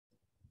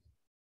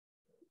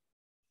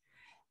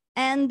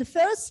And the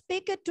first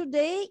speaker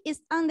today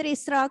is Andrej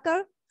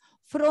Srakar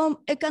from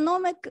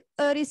Economic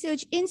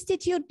Research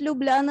Institute,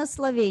 Ljubljana,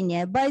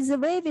 Slovenia. By the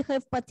way, we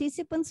have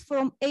participants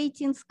from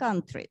 18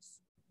 countries.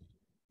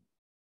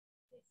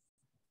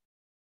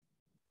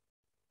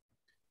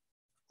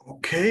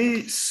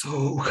 Okay,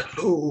 so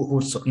hello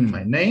also in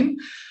my name.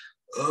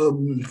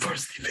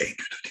 Firstly, thank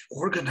you to the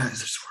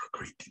organizers for a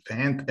great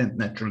event and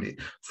naturally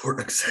for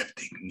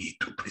accepting me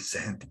to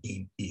present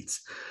in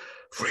its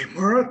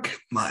framework.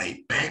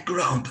 My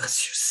background,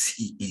 as you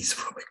see, is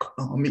from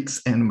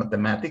economics and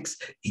mathematics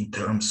in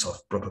terms of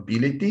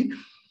probability.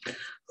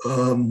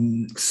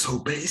 So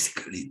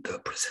basically the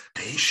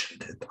presentation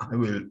that I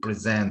will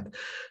present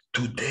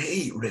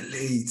today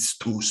relates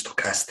to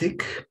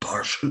stochastic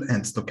partial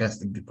and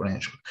stochastic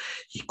differential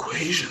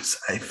equations.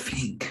 I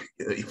think,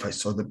 if I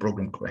saw the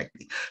program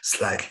correctly,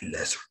 slightly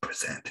less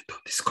represented on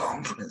this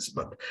conference,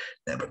 but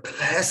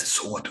nevertheless,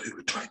 so what we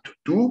will try to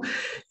do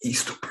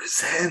is to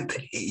present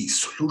a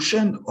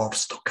solution of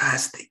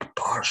stochastic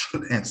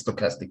partial and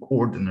stochastic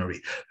ordinary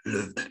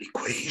Loewner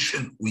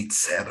equation with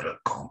several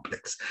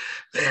complex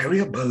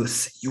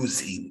variables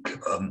using,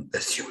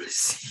 as you will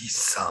see,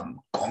 some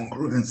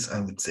congruence,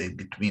 I would say,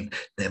 between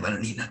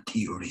Nevanlinna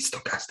theory,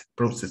 stochastic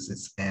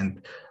processes,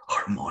 and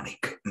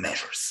harmonic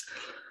measures.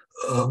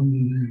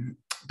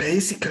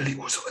 Basically,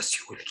 also, as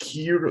you will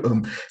hear,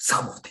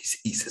 some of this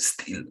is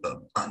still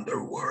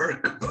under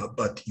work,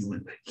 but you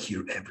will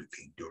hear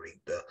everything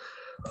during the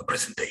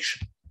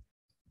presentation.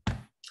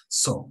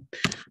 So,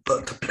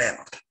 the plan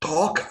of the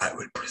talk, I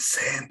will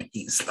present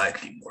in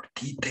slightly more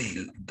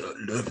detail the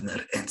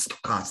Loewner and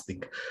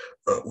stochastic,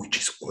 which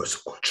is also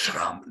called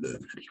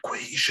Schramm-Loewner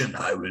equation.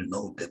 I will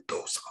note that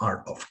those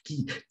are of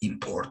key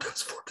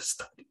importance for the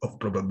study of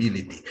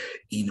probability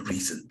in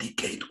recent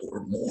decade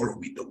or more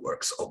with the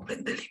works of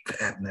Wendelin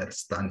Werner,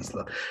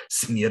 Stanislav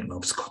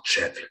Smirnov, Scott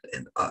Sheffield,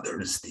 and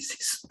others. This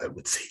is, I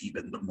would say,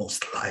 even the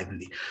most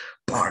lively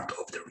part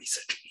of the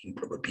research in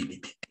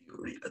probability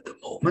theory at the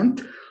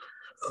moment.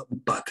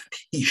 But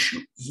the issue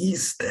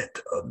is that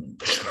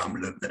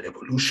Schramm-Loewner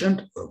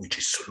evolution, which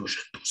is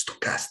solution to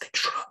stochastic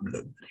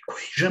Schramm-Loewner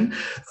equation,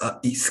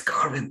 is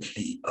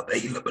currently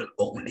available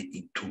only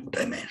in 2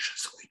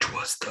 dimensions, which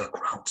was the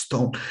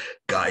groundstone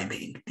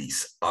guiding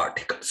this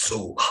article.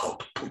 So how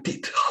to put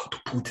it, how to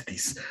put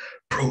these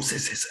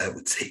processes, I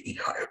would say, in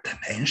higher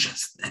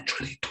dimensions,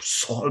 naturally to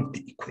solve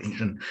the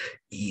equation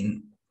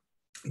in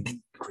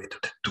d greater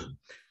than 2.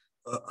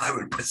 I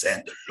will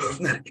present the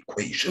Loewner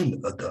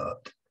equation, the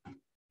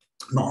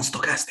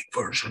non-stochastic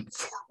version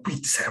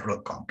with several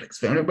complex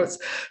variables,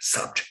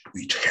 subject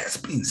which has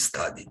been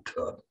studied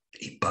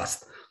in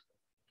past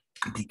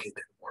decade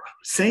or I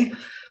would say.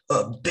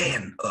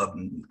 Then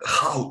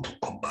how to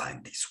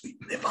combine this with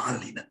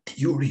Nevanlinna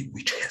theory,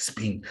 which has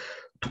been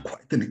to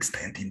quite an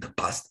extent in the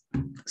past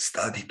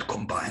studied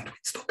combined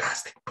with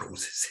stochastic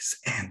processes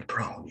and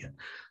Brownian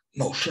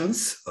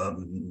motions.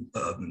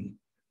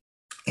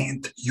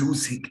 And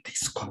using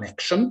this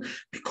connection,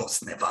 because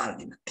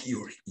Nevanlinna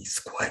theory is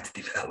quite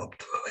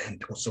developed and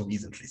also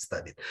recently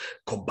studied,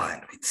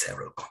 combined with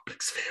several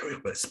complex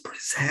variables,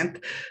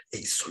 present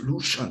a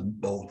solution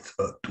both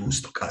to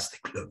stochastic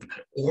Loewner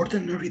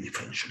ordinary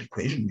differential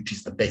equation, which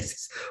is the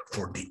basis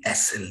for the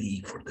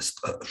SLE, for the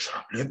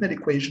Schramm-Loewner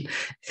equation,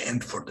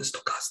 and for the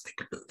stochastic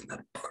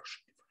Loewner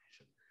partial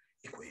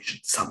equation.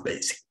 Some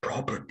basic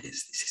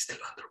properties, this is still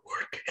under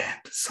work, and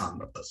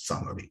some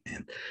summary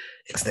and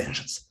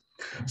extensions.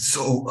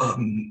 So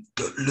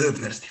the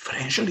Loewner's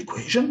differential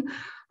equation,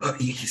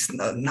 in his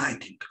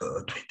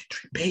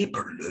 1923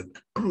 paper,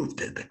 Loewner proved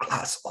that the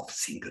class of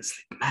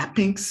single-slit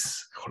mappings,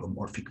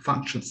 holomorphic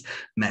functions,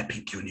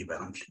 mapping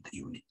univalently the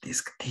unit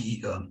disk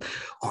T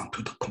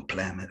onto the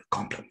complement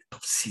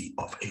of C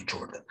of a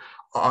Jordan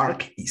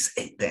arc is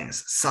a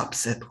dense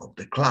subset of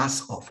the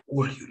class of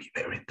all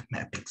univariate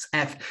mappings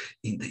F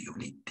in the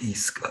unit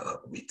disk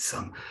with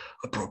some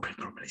appropriate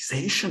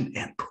normalization,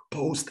 and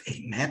proposed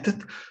a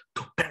method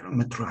to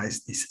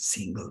parameterize these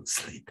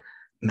single-slit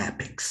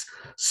mappings.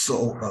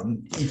 So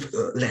if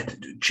let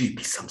G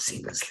be some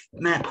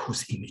single-slit map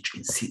whose image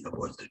in C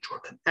avoids the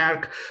Jordan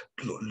arc,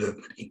 Loewner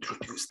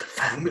introduced a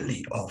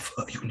family of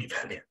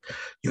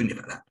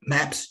univalent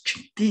maps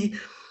GT,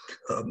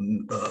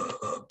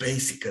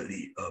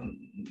 basically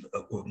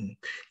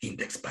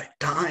indexed by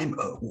time,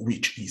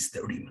 which is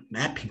the Riemann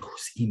mapping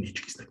whose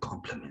image is the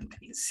complement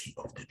in C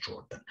of the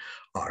Jordan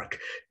arc.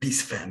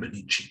 This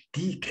family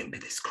GT can be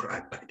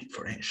described by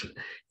differential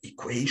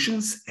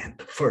equations, and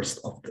the first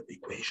of the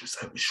equations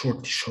I will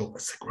shortly show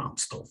as a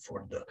groundstone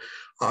for the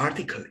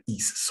article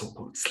is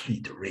so-called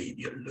slit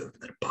radial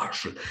Loewner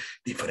partial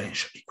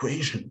differential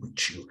equation,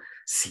 which you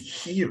see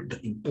here.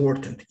 The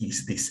important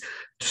is this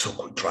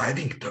so-called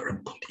driving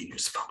term,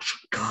 continuous function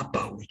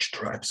kappa, which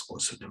drives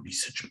also the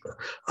research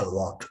a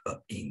lot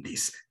in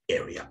this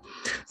area.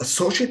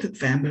 Associated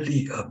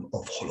family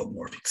of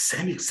holomorphic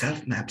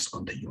semi-self maps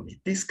on the unit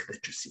disk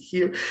that you see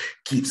here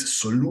gives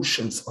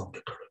solutions of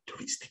the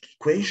characteristic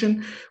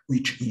equation,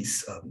 which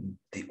is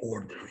the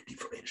ordinary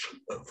differential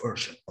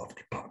version of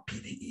the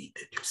PDE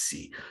that you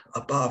see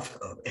above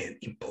and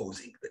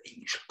imposing the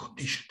initial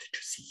condition that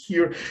you see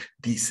here.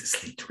 This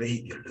slit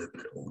radial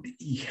Loewner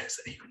ODE has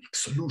a unique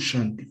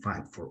solution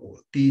defined for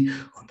all t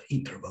on the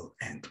interval,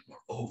 and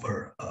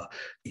moreover,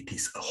 it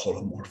is a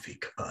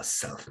holomorphic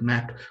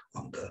self-map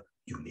on the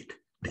unit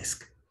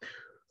disk.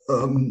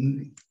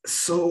 From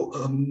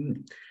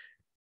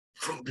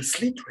the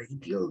slit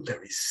radial,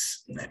 there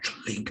is natural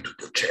link to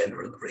the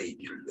general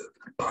radial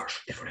Loewner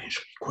partial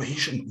differential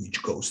equation,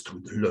 which goes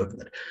through the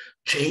Loewner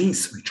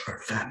chains, which are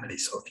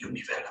families of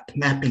univalent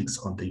mappings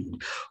on the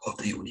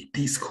unit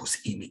disk, whose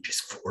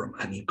images form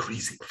an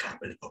increasing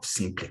family of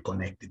simply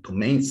connected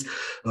domains.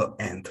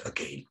 And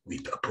again,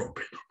 with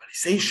appropriate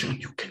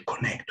normalization, you can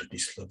connect to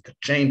this Loewner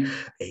chain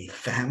a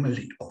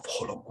family of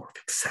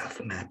holomorphic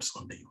self-maps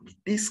on the unit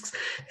disks,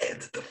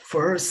 and the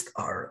first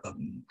are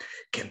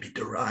can be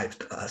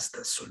derived as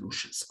the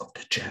solutions of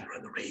the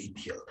general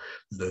radial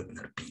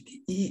Loewner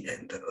PDE,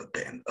 and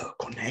then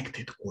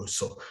connected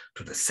also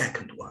to the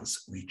second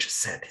ones, which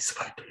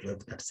satisfy the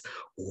Loewner's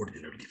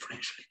ordinary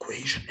differential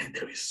equation, and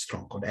there is a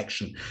strong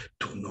connection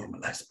to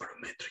normalized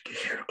parametric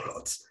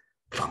Herklotz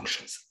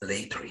functions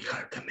later in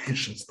higher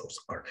dimensions. Those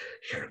are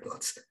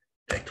Herklotz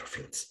vector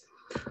fields.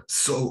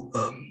 So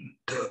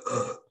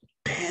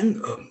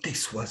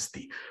this was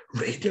the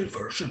radial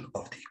version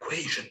of the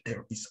equation.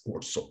 There is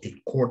also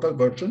a chordal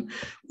version,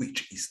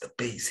 which is the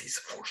basis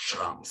for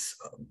Schramm's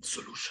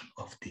solution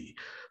of the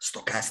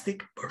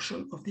stochastic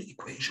version of the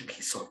equation.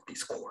 He solved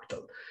this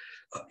chordal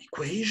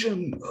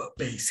equation.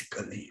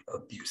 Basically,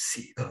 you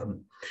see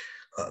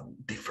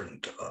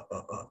different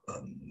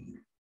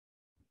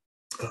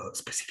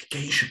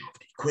specification of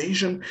the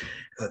equation.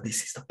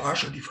 This is the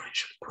partial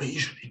differential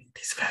equation, and it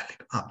is valid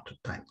up to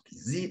time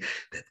tz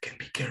that can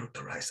be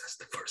characterized as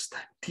the first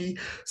time t,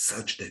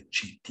 such that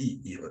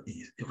gt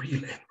is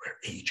real and where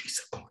h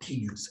is a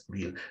continuous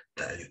real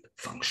valued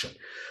function.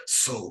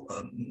 So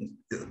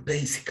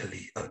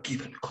basically,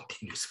 given a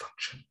continuous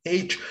function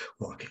h,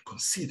 one can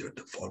consider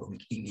the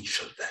following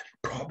initial value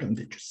problem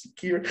that you see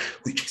here,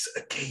 which is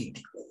again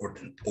the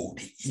ordered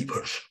ODE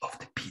version of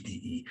the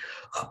PDE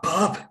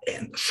above,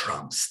 and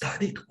Schramm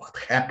studied what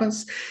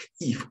happens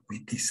if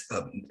with this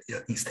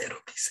instead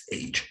of this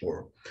h,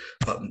 or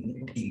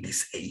in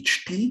this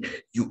ht,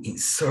 you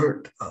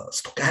insert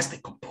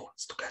stochastic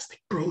components, stochastic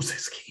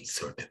process. He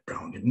inserted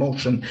Brownian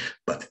motion,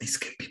 but this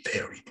can be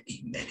varied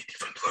in many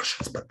different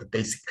versions, but the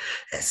basic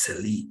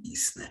SLE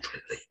is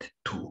naturally related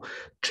to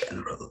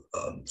general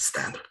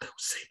standard, I would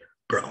say,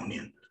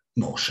 Brownian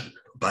motion,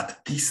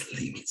 but this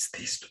limits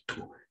this to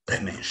 2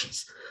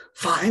 dimensions.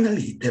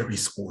 Finally, there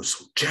is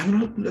also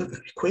general Loewner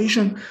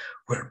equation,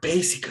 where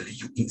basically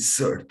you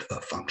insert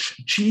a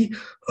function g,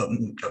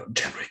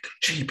 generator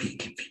g being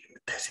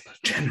infinitesimal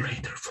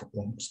generator for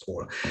almost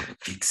all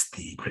fixed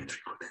t greater or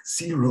equal than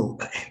 0,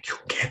 and you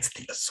get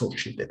the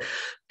associated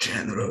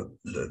general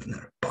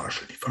Loewner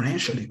partial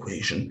differential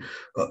equation,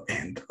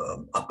 and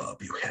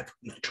above you have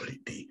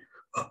naturally the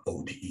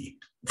ODE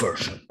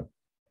version.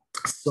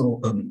 So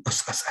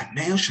as I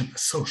mentioned,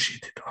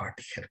 associated are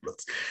the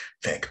Herklotz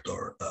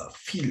vector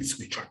fields,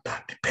 which are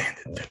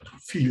time-dependent vector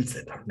fields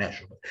that are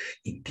measurable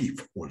in T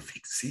for all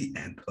fixed C,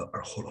 and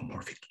are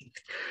holomorphic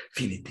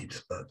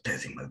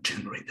infinitesimal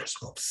generators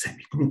of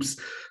semigroups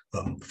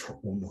for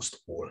almost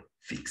all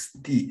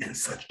fixed T, and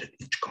such that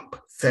each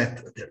compact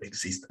set there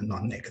exists a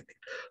non-negative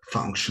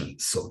function,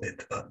 so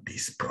that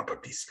these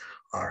properties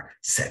are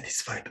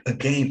satisfied.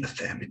 Again, a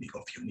family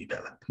of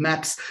univalent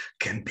maps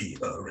can be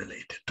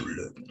related to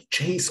Loewner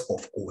chains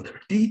of order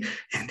D,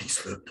 and these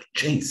Loewner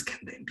chains can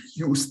then be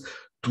used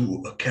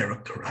to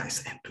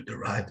characterize and to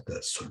derive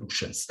the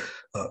solutions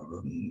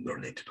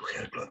related to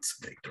Herklotz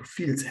vector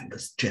fields and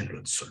the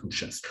general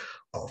solutions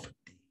of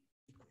the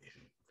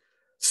equation.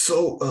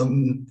 So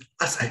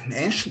as I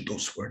mentioned,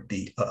 those were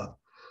the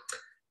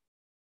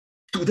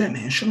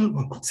two-dimensional,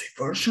 one could say,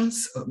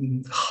 versions.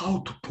 How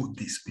to put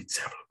this with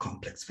several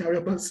complex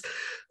variables.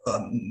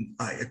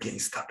 I again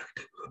started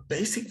with the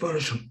basic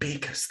version.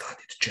 Becker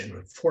studied the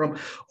general form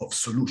of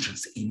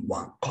solutions in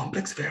one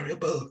complex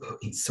variable,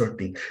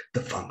 inserting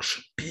the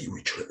function p,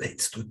 which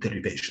relates to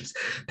derivations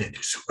that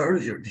you saw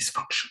earlier. This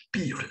function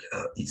p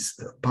is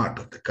part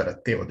of the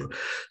Carath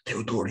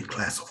eodory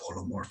class of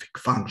holomorphic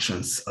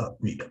functions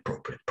with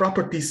appropriate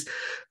properties,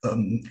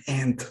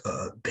 and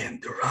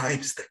then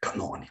derives the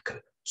canonical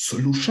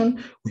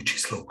solution, which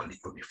is locally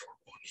uniform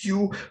on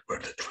U, where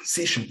the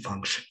transition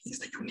function is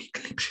the unique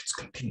Lipschitz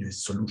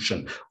continuous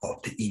solution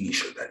of the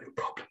initial value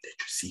problem that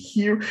you see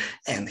here.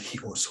 And he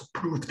also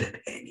proved that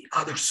any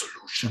other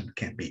solution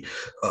can be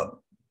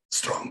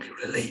strongly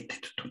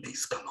related to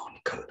this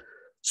canonical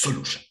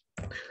solution.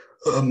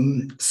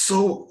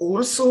 So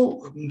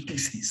also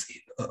this is in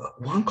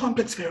one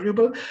complex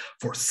variable.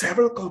 For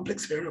several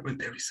complex variables,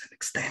 there is an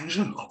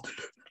extension of the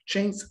Loewner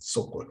chains,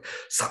 so-called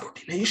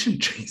subordination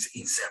chains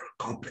in several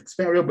complex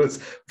variables,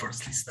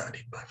 firstly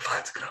studied by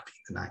Pfaltzgraff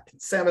in the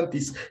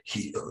 1970s.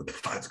 The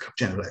Pfaltzgraff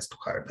generalized to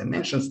higher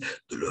dimensions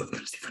the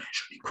Loewner's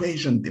differential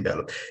equation,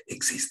 developed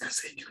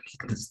existence and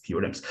uniqueness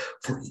theorems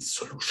for its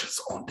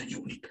solutions on the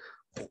unit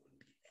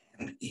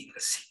and in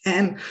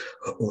Cn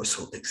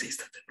also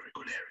existed in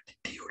regularity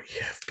theory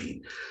have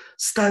been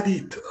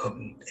studied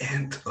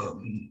and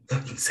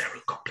in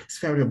several complex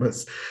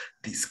variables.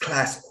 This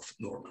class of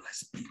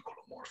normalized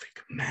biholomorphic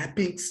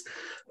mappings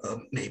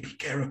may be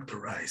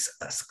characterized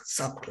as a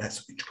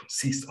subclass which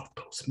consists of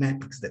those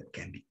mappings that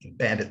can be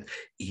embedded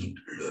in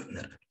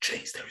Loewner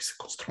chains. There is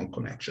a strong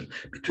connection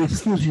between.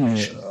 Excuse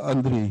me,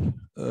 Andrej.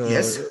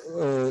 Yes.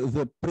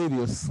 The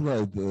previous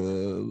slide.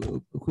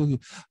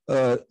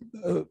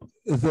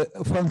 The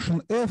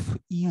function f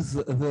is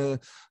the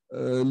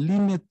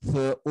limit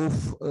of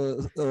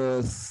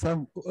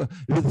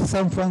with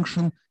some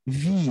function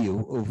v.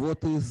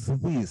 What is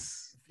this?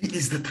 It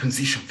is the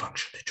transition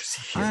function that you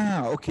see here.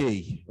 Ah,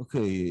 okay,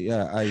 okay,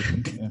 yeah.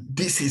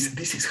 This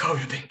is how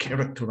you then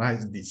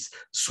characterize this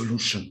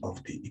solution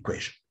of the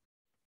equation,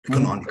 the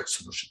canonical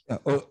solution.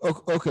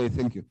 Okay,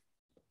 thank you.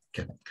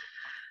 Okay,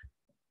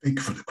 thank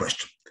you for the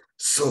question.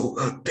 So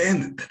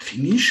then the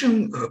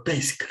definition,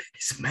 basically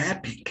this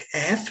mapping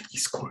F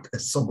is called a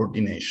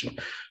subordination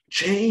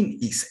chain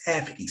is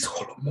F is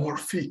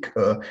holomorphic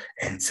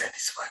and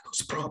satisfy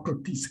those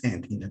properties.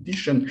 And in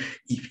addition,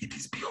 if it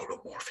is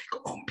biholomorphic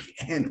on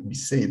Bn, we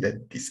say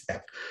that this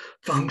F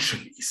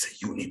function is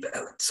a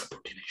univalent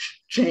subordination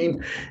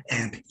chain.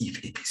 And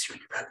if it is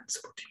univalent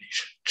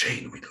subordination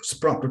chain with those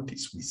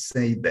properties, we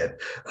say that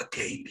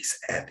again, this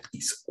F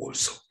is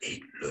also a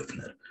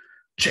Loewner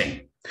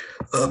chain.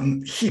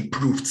 He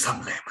proved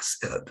some lemmas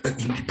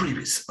in the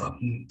previous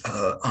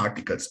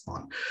articles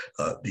on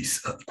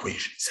this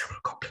equation in several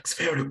complex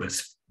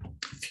variables.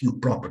 Few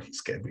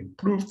properties can be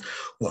improved.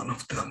 One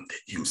of them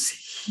that you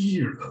see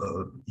here,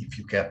 if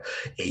you have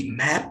a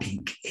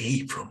mapping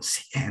A from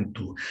Cn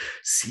to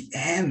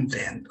Cn,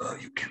 then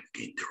you can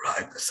again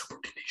derive the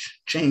subordination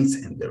chains,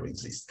 and there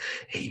exists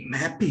a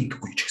mapping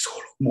which is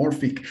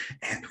holomorphic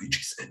and which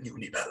is a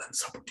univalent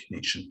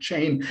subordination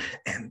chain,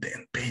 and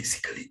then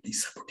basically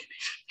this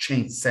subordination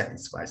chain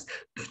satisfies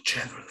the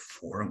general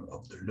form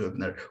of the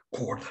Loewner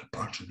chordal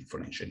partial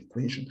differential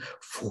equation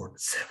for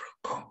several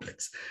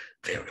complex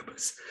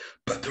variables.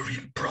 But the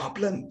real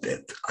problem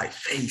that I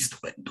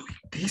faced when doing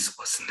this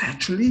was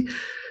naturally,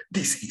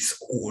 this is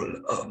all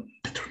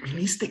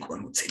deterministic,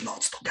 one would say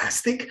not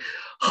stochastic.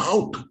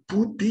 How to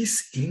put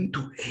this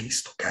into a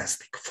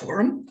stochastic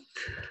form?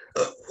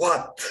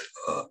 What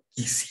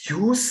is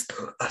used,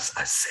 as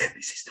I said,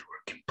 this is the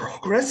work in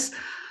progress.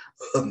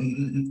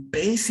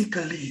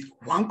 Basically,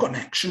 one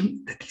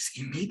connection that is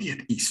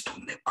immediate is to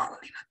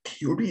Nevanlinna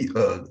theory,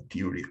 the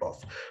theory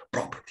of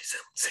properties,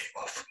 I would say,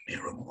 of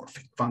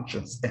meromorphic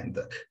functions and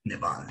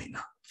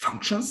Nevanlinna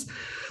functions.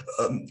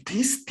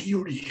 This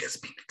theory has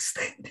been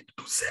extended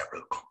to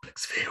several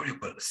complex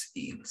variables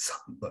in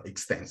some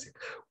extensive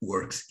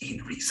works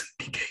in recent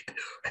decades.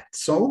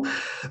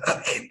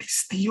 And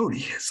this theory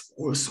has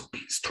also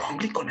been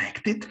strongly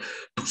connected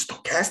to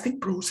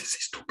stochastic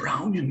processes, to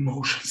Brownian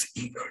motions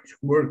in earlier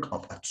work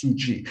of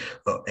Atsuji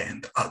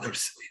and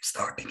others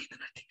starting in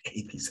the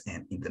 1980s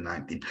and in the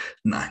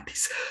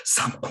 1990s.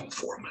 Some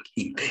conformal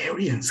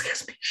invariance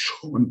has been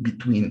shown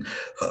between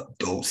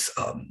those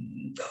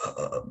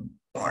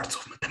parts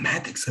of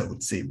mathematics, I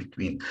would say,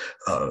 between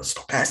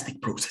stochastic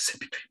processes,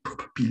 between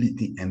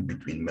probability and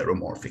between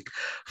meromorphic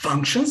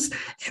functions.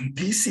 And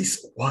this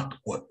is what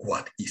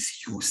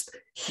is used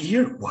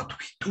here. What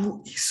we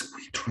do is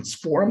we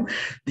transform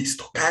the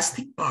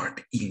stochastic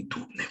part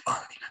into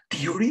Nevanlinna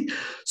theory,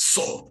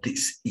 solve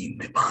this in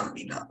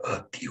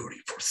Nevanlinna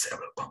theory for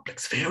several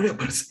complex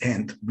variables,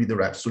 and we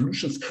derive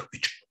solutions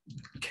which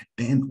can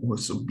then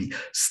also be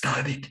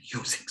studied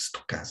using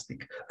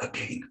stochastic,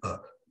 again,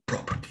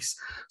 properties.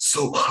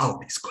 So how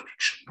this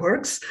connection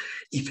works,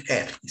 if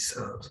F is,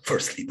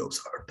 firstly,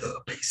 those are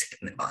the basic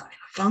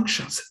Nevanlinna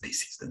functions.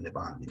 This is the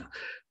Nevanlinna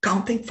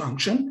counting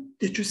function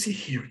that you see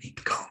here.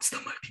 It counts the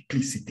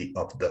multiplicity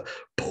of the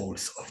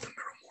poles of the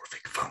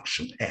meromorphic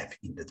function F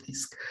in the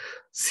disk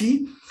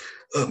C.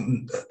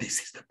 This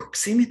is the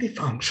proximity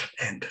function,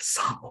 and the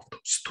sum of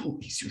those two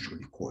is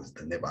usually called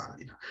the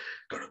Nevanlinna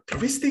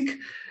characteristic.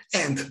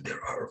 And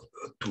there are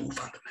two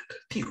fundamental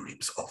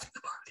theorems of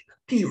Nevanlinna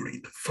theory.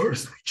 The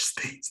first, which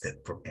states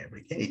that for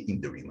every A in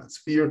the Riemann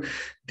sphere,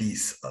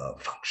 this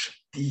function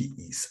T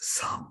is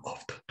sum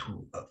of the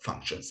two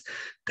functions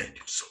that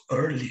you saw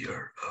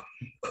earlier.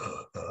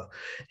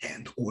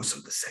 And also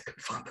the second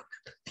fundamental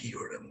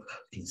theorem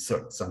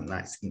inserts some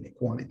nice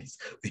inequalities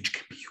which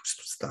can be used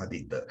to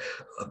study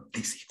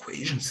these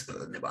equations.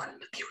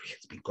 Nevanlinna theory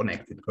has been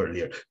connected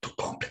earlier to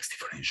complex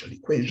differential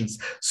equations,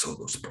 so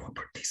those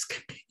properties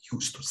can be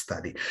used to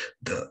study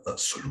the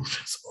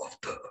solutions of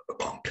the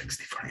complex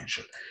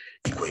differential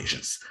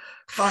equations.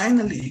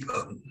 Finally,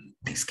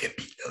 this can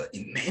be,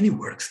 in many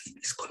works, it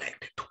is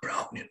connected to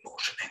Brownian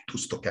motion and to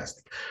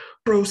stochastic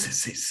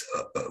processes.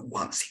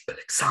 One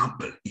simple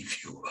example,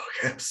 if you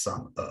have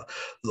some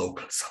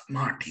local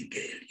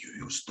submartingale,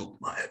 you use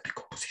Duren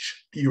decomposition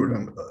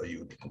theorem,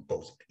 you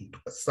decompose it into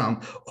a sum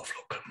of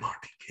local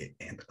martingale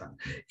and an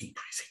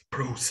increasing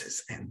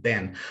process. And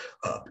then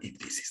if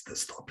this is the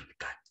stopping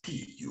time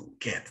t, you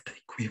get the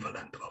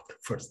equivalent of the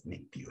first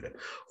main theorem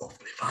of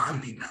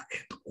Nevanlinna,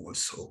 and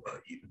also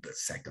the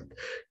second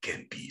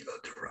can be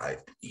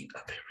derived in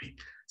a very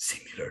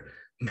similar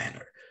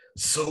manner.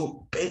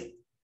 So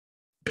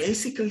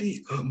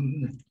basically,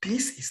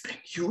 this is then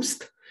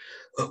used.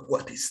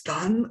 What is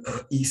done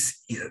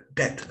is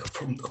that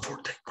for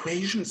the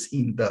equations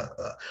in the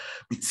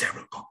with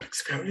several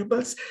complex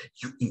variables,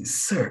 you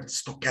insert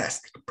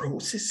stochastic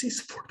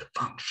processes for the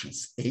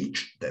functions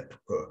h that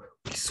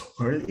we saw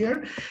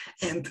earlier,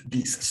 and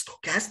this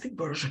stochastic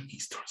version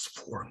is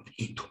transformed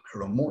into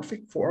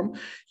meromorphic form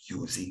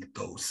using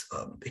those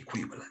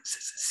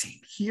equivalences seen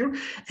here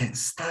and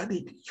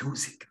studied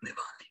using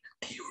Nevanlinna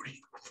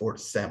theory for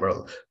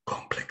several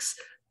complex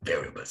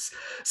variables.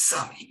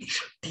 Some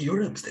initial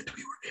theorems that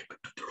we were able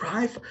to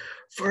derive.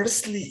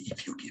 Firstly,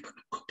 if you give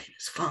a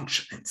continuous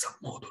function and some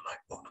moduli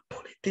on a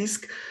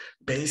polydisk,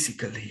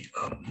 basically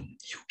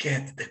you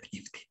get that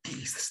if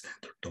dt is the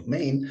standard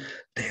domain,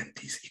 then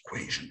this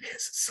equation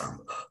has some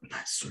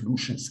nice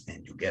solutions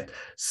and you get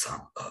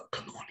some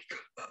canonical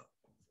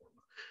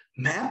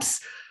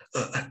maps.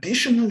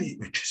 Additionally,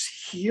 which is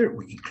here,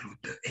 we include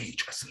the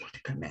H as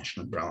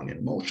multidimensional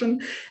Brownian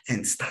motion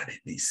and study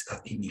this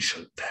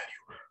initial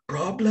value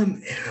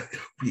problem.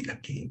 We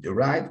again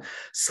derive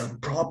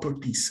some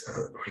properties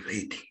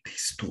relating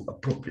this to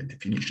appropriate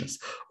definitions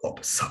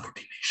of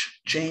subordination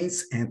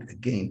chains, and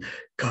again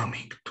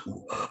coming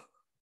to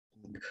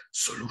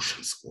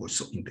solutions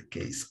also in the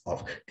case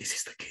of, this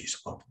is the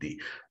case of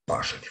the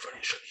partial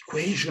differential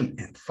equation,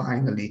 and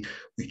finally,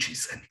 which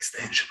is an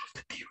extension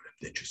of the theorem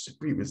that you saw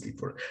previously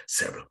for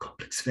several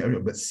complex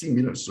variables,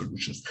 similar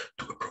solutions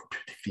to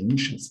appropriate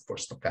definitions for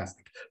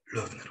stochastic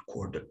Loewner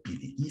quarter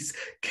PDEs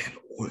can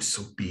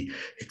also be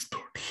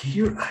explored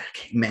here. I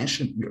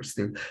mentioned we are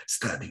still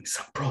studying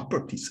some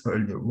properties,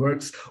 earlier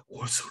works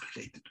also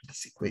related to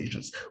these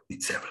equations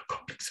with several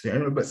complex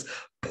variables,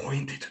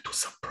 pointed to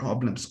some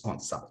problems on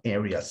some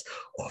areas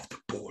of the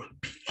ball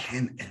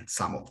Bn, and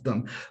some of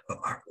them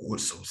are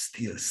also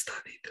still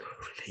studied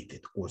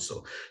related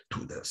also to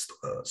the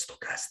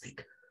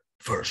stochastic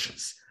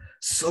versions.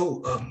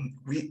 So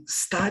we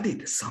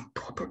studied some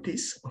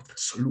properties of the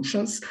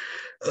solutions.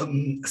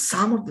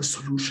 Some of the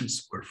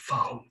solutions were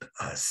found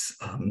as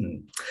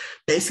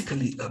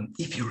basically,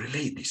 if you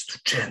relate this to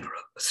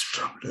general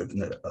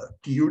Loewner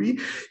theory,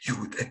 you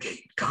would again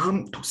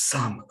come to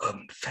some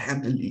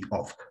family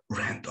of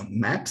random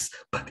maps,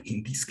 but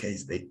in this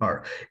case they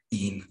are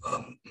in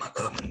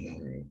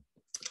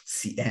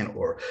Cn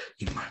or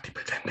in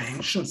multiple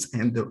dimensions,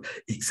 and the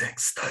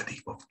exact study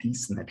of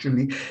this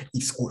naturally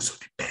is also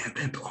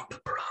dependent on the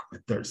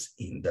parameters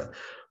in the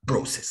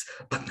process.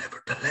 But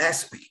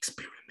nevertheless, we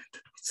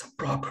experimented with some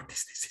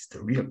properties. This is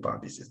the real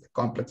part, this is the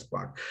complex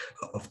part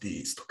of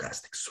the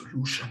stochastic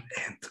solution,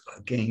 and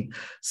again,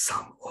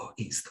 some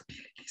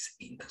instabilities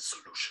in the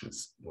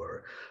solutions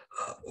were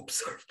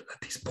observed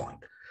at this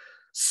point.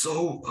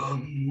 So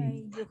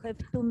you have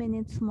 2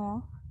 minutes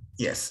more.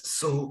 Yes,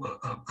 so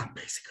I'm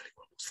basically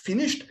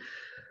finished.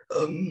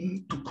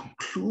 To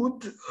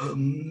conclude,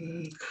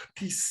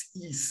 this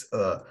is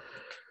a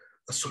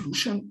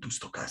solution to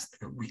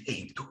stochastic. We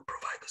aim to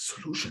provide a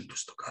solution to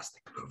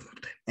stochastic Loewner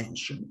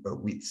dimension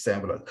with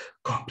several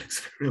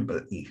complex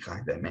variables in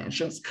high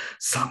dimensions,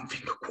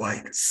 something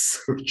quite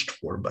searched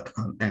for but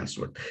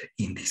unanswered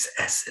in this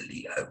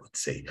SLE, I would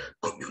say,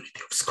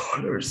 community of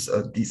scholars.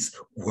 This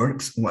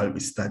works while we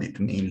studied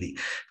mainly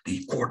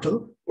the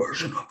quartal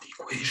version of the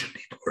equation.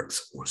 It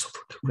works also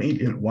for the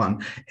radial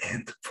one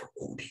and for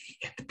ODE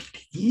and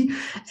PDE.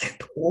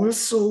 And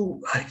also,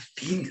 I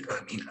think,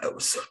 I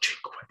was searching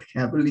quite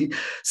heavily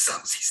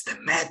some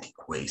systematic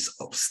ways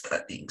of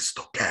studying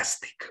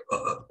stochastic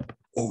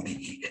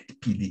ODE and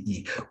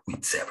PDE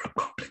with several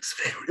complex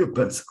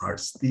variables are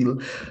still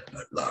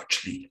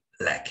largely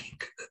lacking.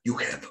 You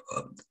have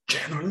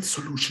general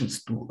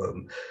solutions to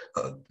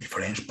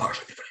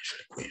partial differential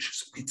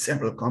equations with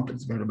several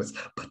complex variables,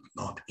 but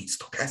not in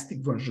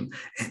stochastic version.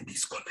 And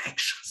these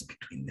connections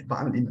between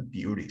Nevanlinna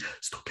theory,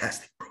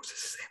 stochastic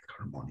processes, and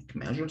harmonic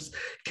measures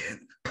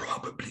can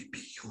probably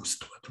be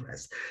used to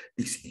address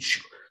this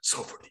issue.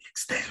 So for the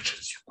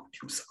extensions, you could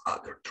use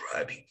other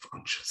driving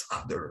functions,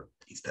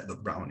 instead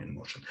of Brownian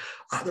motion,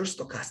 other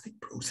stochastic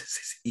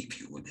processes, if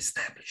you would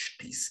establish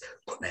this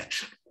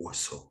connection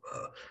also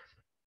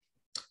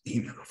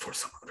for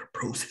some other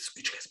process,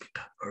 which has been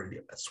done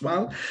earlier as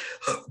well.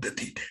 The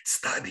detailed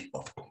study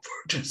of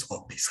convergence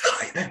of this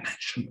high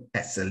dimension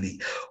SLE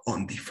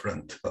on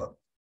different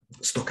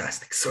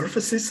stochastic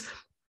surfaces,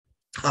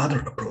 other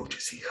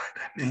approaches in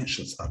high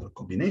dimensions, other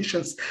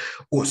combinations,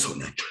 also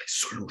naturally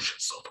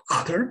solutions of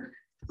other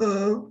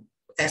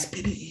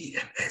SPDE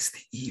and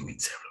SDE with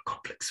several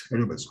complex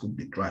variables could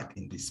be derived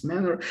in this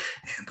manner,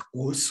 and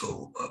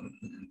also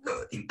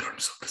in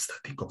terms of the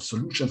studying of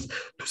solutions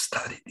to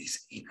study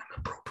this in an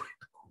appropriate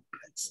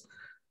complex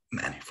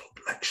manifold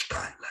like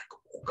Stein, like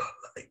Oga,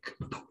 like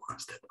the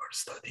ones that are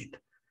studied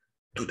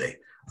today.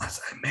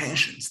 As I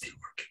mentioned, still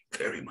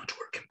very much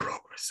work in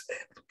progress. course,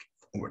 and looking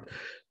forward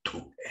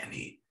to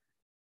any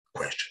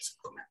questions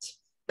and comments.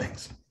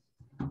 Thanks.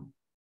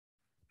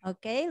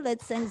 Okay,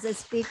 let's thank the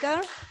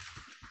speaker.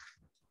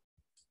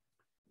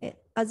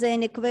 Are there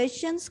any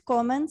questions,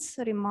 comments,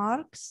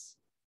 remarks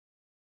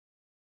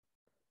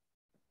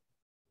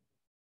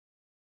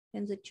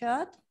in the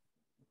chat?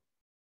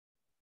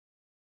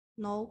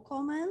 No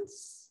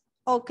comments.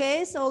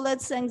 Okay, so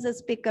let's thank the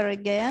speaker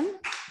again.